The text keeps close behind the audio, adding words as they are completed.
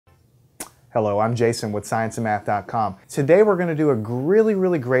Hello, I'm Jason with scienceandmath.com. Today we're going to do a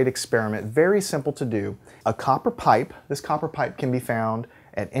really great experiment, very simple to do. A copper pipe. This copper pipe can be found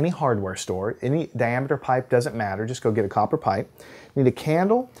at any hardware store. Any diameter pipe, doesn't matter, just go get a copper pipe. You need a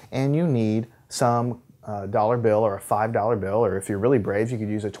candle and you need some dollar bill or a $5 bill, or if you're really brave you could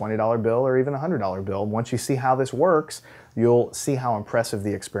use a $20 bill or even a $100 bill. Once you see how this works, you'll see how impressive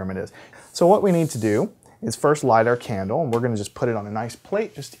the experiment is. So what we need to do is first light our candle, and we're going to just put it on a nice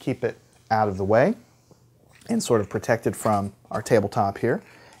plate just to keep it out of the way and sort of protected from our tabletop here.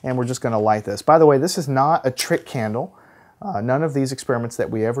 And we're just going to light this. By the way, this is not a trick candle. None of these experiments that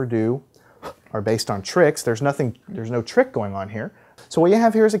we ever do are based on tricks. There's no trick going on here. So what you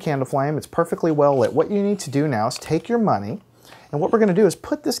have here is a candle flame. It's perfectly well lit. What you need to do now is take your money, and what we're going to do is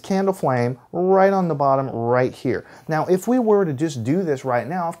put this candle flame right on the bottom right here. Now, if we were to just do this right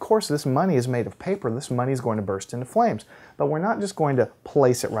now, of course this money is made of paper. This money is going to burst into flames. But we're not just going to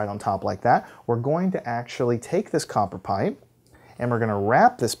place it right on top like that. We're going to actually take this copper pipe and we're going to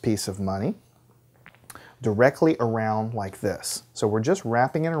wrap this piece of money directly around like this. So we're just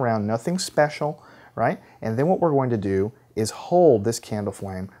wrapping it around, nothing special, right? And then what we're going to do is hold this candle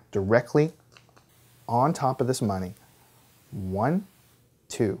flame directly on top of this money. 1,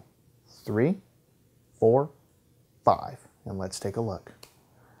 2, 3, 4, 5. And let's take a look.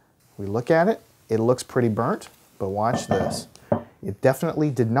 We look at it, it looks pretty burnt, but watch this. It definitely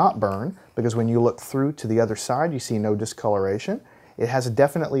did not burn, because when you look through to the other side, you see no discoloration. It has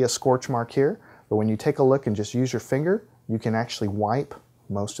definitely a scorch mark here, but when you take a look and just use your finger, you can actually wipe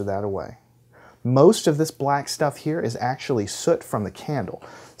most of that away. Most of this black stuff here is actually soot from the candle.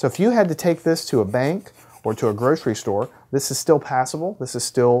 So if you had to take this to a bank or to a grocery store, this is still passable. This is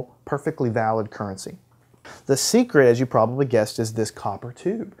still perfectly valid currency. The secret, as you probably guessed, is this copper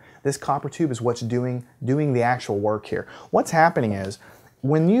tube. This copper tube is what's doing the actual work here. What's happening is,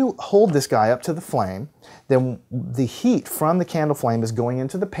 when you hold this guy up to the flame, then the heat from the candle flame is going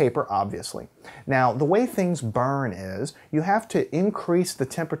into the paper, obviously. Now, the way things burn is you have to increase the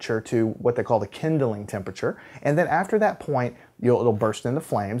temperature to what they call the kindling temperature, and then after that point, it'll burst into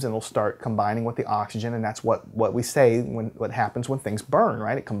flames and it'll start combining with the oxygen, and that's what we say what happens when things burn,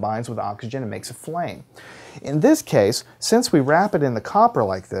 right? It combines with oxygen and makes a flame. In this case, since we wrap it in the copper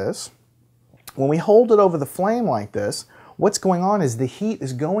like this, when we hold it over the flame like this, what's going on is the heat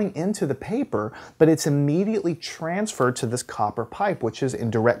is going into the paper, but it's immediately transferred to this copper pipe, which is in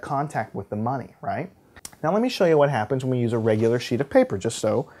direct contact with the money, right? Now let me show you what happens when we use a regular sheet of paper, just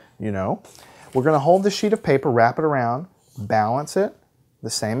so you know. We're going to hold the sheet of paper, wrap it around, balance it,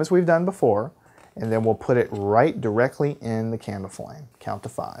 the same as we've done before, and then we'll put it right directly in the candle flame. Count to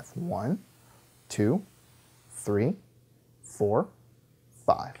 5. 1, 2, 3, 4,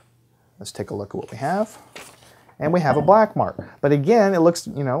 5. Let's take a look at what we have. And we have a black mark. But again, it looks,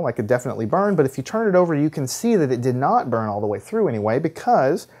 like it definitely burned, but if you turn it over, you can see that it did not burn all the way through anyway,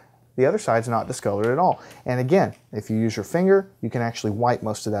 because the other side's not discolored at all. And again, if you use your finger, you can actually wipe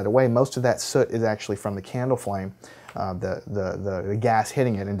most of that away. Most of that soot is actually from the candle flame, the gas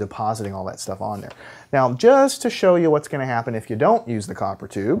hitting it and depositing all that stuff on there. Now, just to show you what's going to happen if you don't use the copper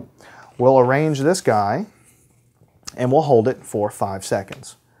tube, we'll arrange this guy and we'll hold it for 5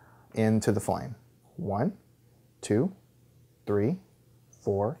 seconds into the flame. 1, 2, 3,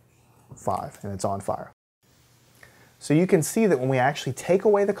 4, 5, and it's on fire. So you can see that when we actually take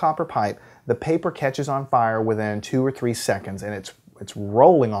away the copper pipe, the paper catches on fire within 2 or 3 seconds, and it's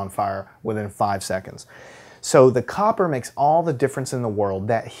rolling on fire within 5 seconds. So the copper makes all the difference in the world.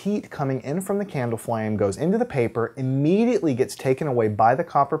 That heat coming in from the candle flame goes into the paper, immediately gets taken away by the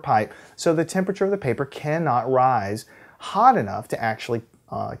copper pipe, so the temperature of the paper cannot rise hot enough to actually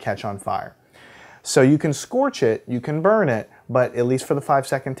catch on fire. So you can scorch it, you can burn it, but at least for the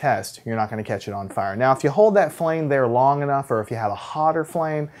 5-second test, you're not going to catch it on fire. Now, if you hold that flame there long enough, or if you have a hotter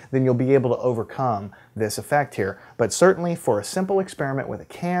flame, then you'll be able to overcome this effect here. But certainly for a simple experiment with a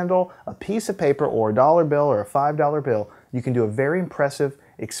candle, a piece of paper, or a dollar bill or a $5 bill, you can do a very impressive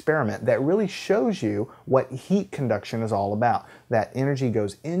experiment that really shows you what heat conduction is all about. That energy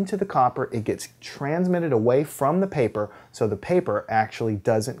goes into the copper, it gets transmitted away from the paper, so the paper actually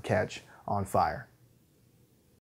doesn't catch on fire.